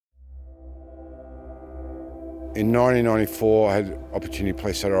In 1994, I had the opportunity to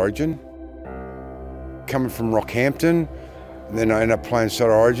play State Origin. Coming from Rockhampton, and then I ended up playing State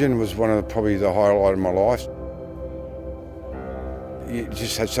Origin was probably the highlight of my life. You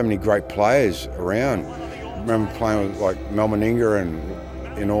just had so many great players around. I remember playing with like Mel Meninga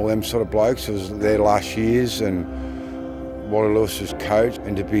and all them sort of blokes. It was their last years, and Wally Lewis was coach,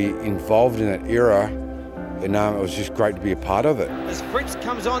 and to be involved in that era, and it was just great to be a part of it. As Fritz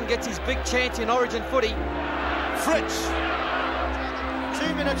comes on, gets his big chance in Origin footy. Fritz.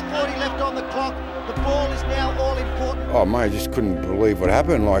 2 minutes 40 left on the clock. The ball is now all important. Oh mate, I just couldn't believe what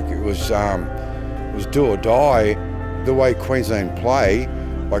happened. Like it was do or die. The way Queensland play,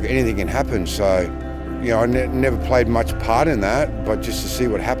 like anything can happen. So, you know, I never played much part in that, but just to see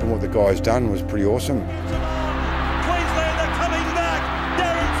what happened, what the guys done was pretty awesome. Queensland are coming back.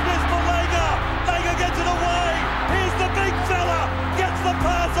 Darren Fritz for Lager. Lager gets it away. Here's the big fella. Gets the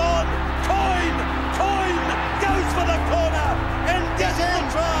pass on. Coyne goes for the corner and gets the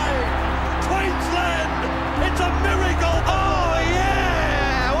try. Queensland, it's a miracle. Oh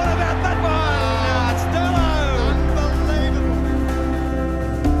yeah! What about that one?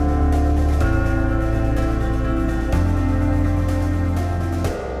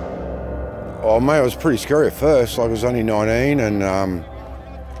 Oh mate, it was pretty scary at first. Like I was only 19, and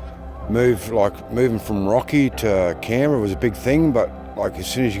moving from Rocky to Canberra was a big thing. But like as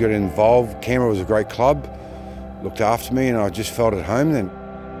soon as you got involved, Canberra was a great club, looked after me, and I just felt at home then.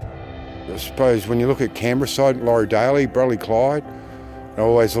 I suppose when you look at Canberra side, Laurie Daly, Bradley Clyde, I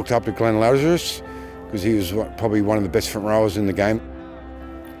always looked up to Glenn Lazarus because he was probably one of the best front rowers in the game.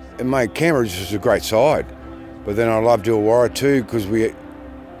 And mate, Canberra just was a great side. But then I loved Illawarra too because we.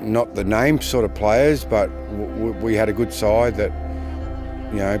 Not the name sort of players, but we had a good side that,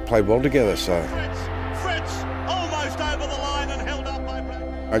 you know, played well together. So Fritz almost over the line and held up by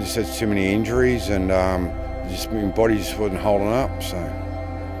Brad. I just had too many injuries, and my body just wasn't holding up. So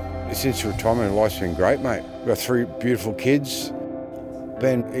since retirement, life's been great, mate. We've got 3 beautiful kids.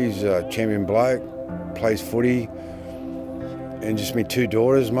 Ben, he's a champion bloke, plays footy, and just me 2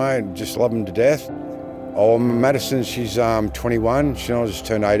 daughters, mate. Just love them to death. Oh, Madison, she's 21, she just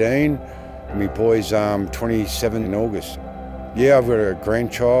turned 18, and my boy's 27 in August. Yeah, I've got a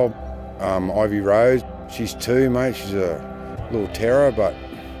grandchild, Ivy Rose. She's 2, mate. She's a little terror, but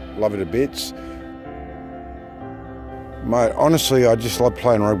love her to bits. Mate, honestly, I just love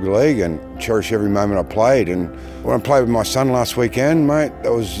playing rugby league and cherish every moment I played. And when I played with my son last weekend, mate,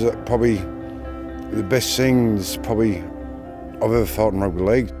 that was probably the best thing I've ever felt in rugby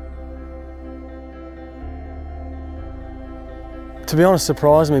league. To be honest,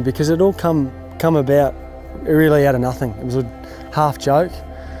 surprised me because it all come about really out of nothing. It was a half joke.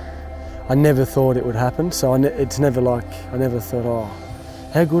 I never thought it would happen, so it's never like, I never thought, oh,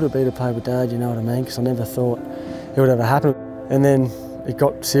 how good it'd be to play with Dad, you know what I mean? Because I never thought it would ever happen. And then it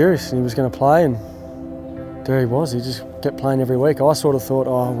got serious and he was going to play, and there he was. He just kept playing every week. I sort of thought,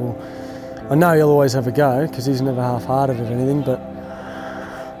 oh, well, I know he'll always have a go because he's never half-hearted at anything, but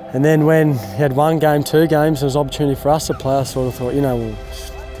and then when he had 1 game, 2 games, there was an opportunity for us to play, I sort of thought, you know, well,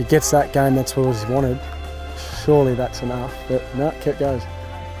 if he gets that game, that's what he wanted. Surely that's enough, but no, kept going.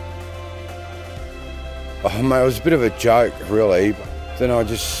 Oh, mate, it was a bit of a joke, really. Then I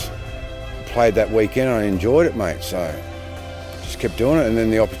just played that weekend and I enjoyed it, mate, so just kept doing it. And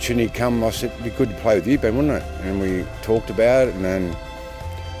then the opportunity come, I said, it'd be good to play with you, Ben, wouldn't it? And we talked about it, and then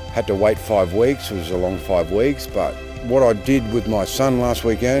had to wait 5 weeks. It was a long 5 weeks, but what I did with my son last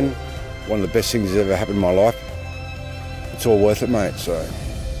weekend, one of the best things that's ever happened in my life. It's all worth it, mate, so.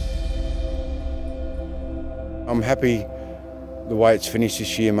 I'm happy the way it's finished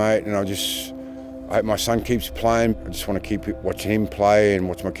this year, mate, and I hope my son keeps playing. I just want to keep watching him play and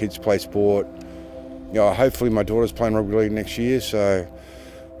watch my kids play sport. You know, hopefully my daughter's playing rugby league next year, so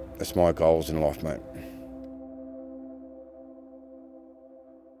that's my goals in life, mate.